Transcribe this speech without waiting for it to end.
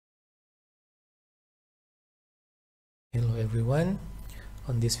Hello everyone,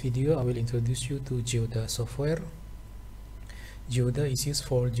 on this video I will introduce you to GeoDa software. GeoDa is used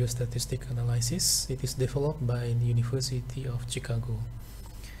for geostatistic analysis. It is developed by the University of Chicago.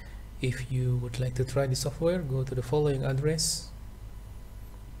 If you would like to try the software, go to the following address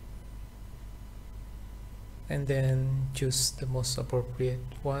and then choose the most appropriate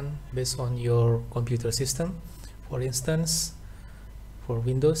one based on your computer system. For instance, for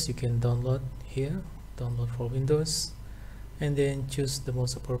Windows you can download here, download for Windows, and then choose the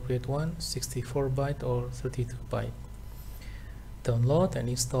most appropriate one, 64-byte or 32-byte. Download and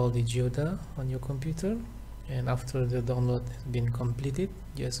install the GeoDa on your computer, and after the download has been completed,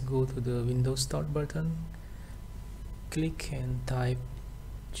 just go to the Windows Start button, click and type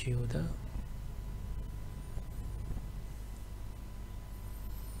GeoDa.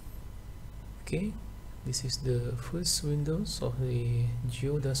 Okay, this is the first windows of the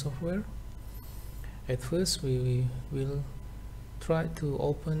GeoDa software. At first we will try to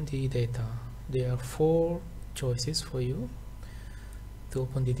open the data. There are 4 choices for you to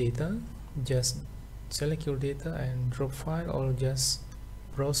open the data. Just select your data and drop file, or just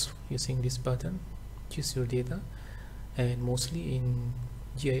browse using this button. Choose your data, and mostly in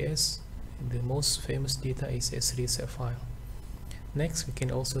GIS the most famous data is S3 file. Next, we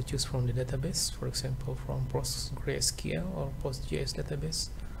can also choose from the database, for example from PostgreSQL or PostGIS database,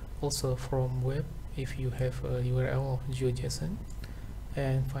 also from web if you have a URL of GeoJSON,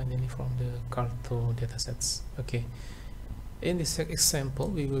 and finally from the Carto datasets. Okay, in this example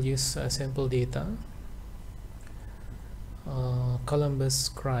we will use sample data, Columbus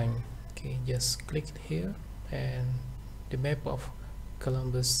crime. Okay, just click here and the map of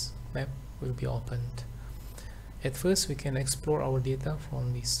Columbus map will be opened. At first we can explore our data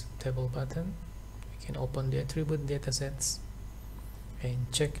from this table button. We can open the attribute datasets and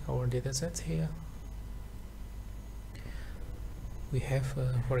check our datasets here. We have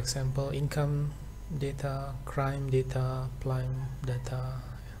for example income data, crime data, climate data,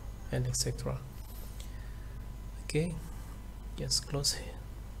 and etc. Okay, just close here.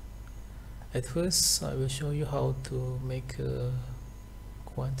 At first I will show you how to make a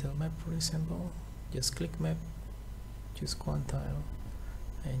Quantile Map. For example, just click map, choose Quantile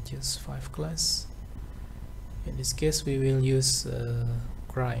and choose 5 class. In this case we will use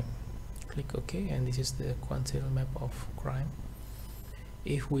crime. Click OK, and this is the Quantile Map of crime.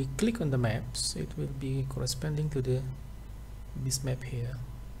 If we click on the maps, it will be corresponding to this map here.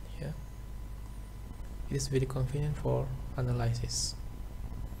 Yeah, it is very convenient for analysis.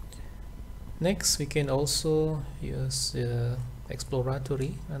 Next, we can also use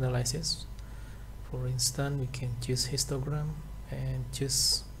exploratory analysis. For instance, we can choose histogram and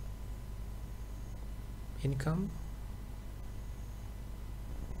choose income,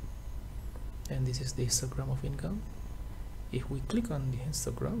 and this is the histogram of income. If we click on the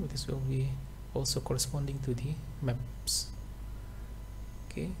histogram, this will be also corresponding to the maps.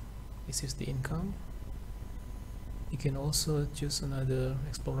 Okay, this is the income. You can also choose another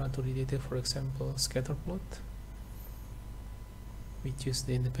exploratory data, for example scatter plot. We choose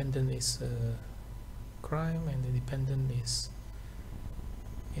the independent is crime and the dependent is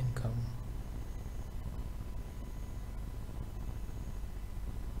income.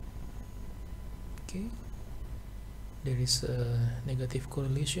 Okay, there is a negative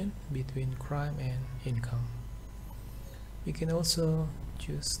correlation between crime and income. We can also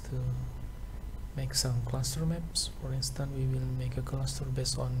choose to make some cluster maps. For instance, we will make a cluster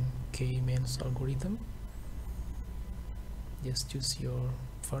based on K-means algorithm. Just choose your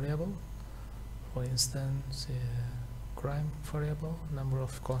variable. For instance, crime variable, number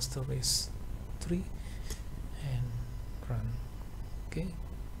of cluster is 3, and run. Okay,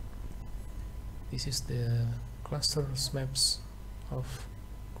 this is the clusters maps of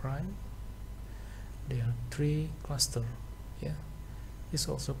crime. There are 3 cluster. Yeah, it's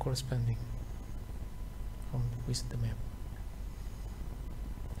also corresponding with the map.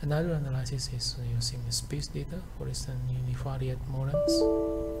 Another analysis is using the space data, for instance univariate moraines.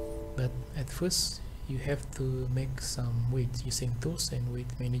 But at first you have to make some weights using tools and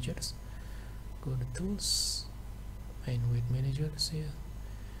weight managers. Go to tools and weight managers here.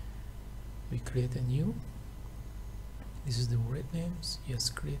 We create a new. This is the weight names.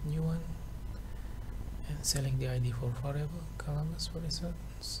 Just create new one and select the ID for variable Columbus, for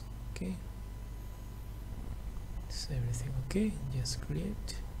instance. Okay, is everything okay? Just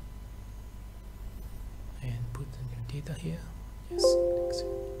create and put in your data here. Yes,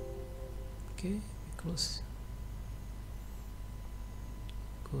 okay, we close.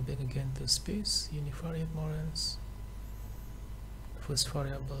 Go back again to space, univariate moraines. first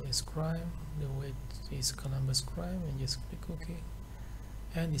variable is crime, the weight is Columbus crime, and just click OK.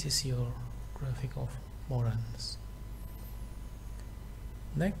 And this is your graphic of Morans.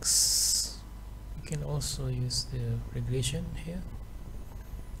 Next, you can also use the regression here,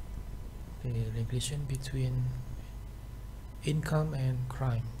 the regression between income and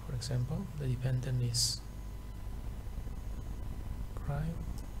crime. For example, the dependent is crime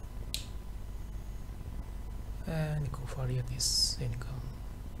and the covariate is income.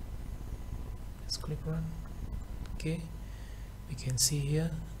 Let's click run. Okay, we can see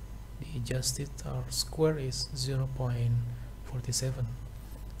here the adjusted R-square is 0.47,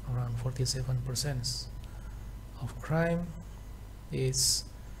 around 47% of crime is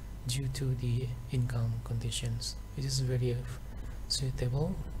due to the income conditions, which is very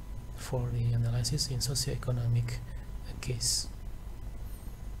suitable for the analysis in socio-economic case.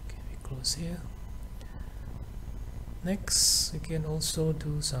 Okay, we close here. Next, we can also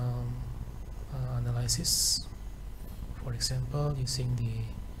do some analysis, for example using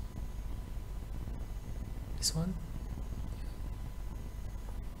this one.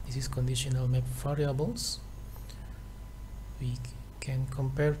 This is conditional map variables. We can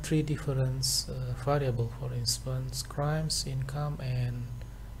compare three different variables, for instance crimes, income and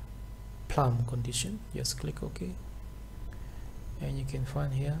plum condition. Just click OK, and you can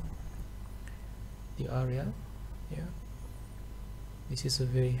find here the area. Yeah, this is a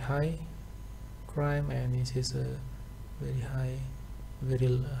very high crime and this is a very high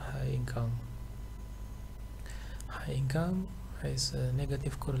income. High income has a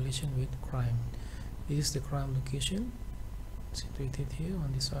negative correlation with crime. This is the crime location situated here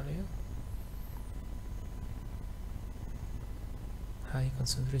on this area. High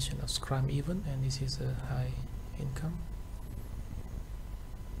concentration of crime event, and this is a high income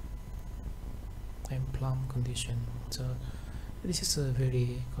and plum condition. So this is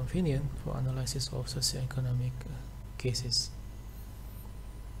very convenient for analysis of socioeconomic cases.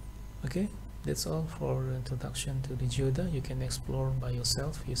 Okay, that's all for introduction to the GeoDa. You can explore by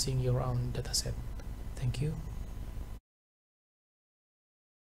yourself using your own dataset. Thank you.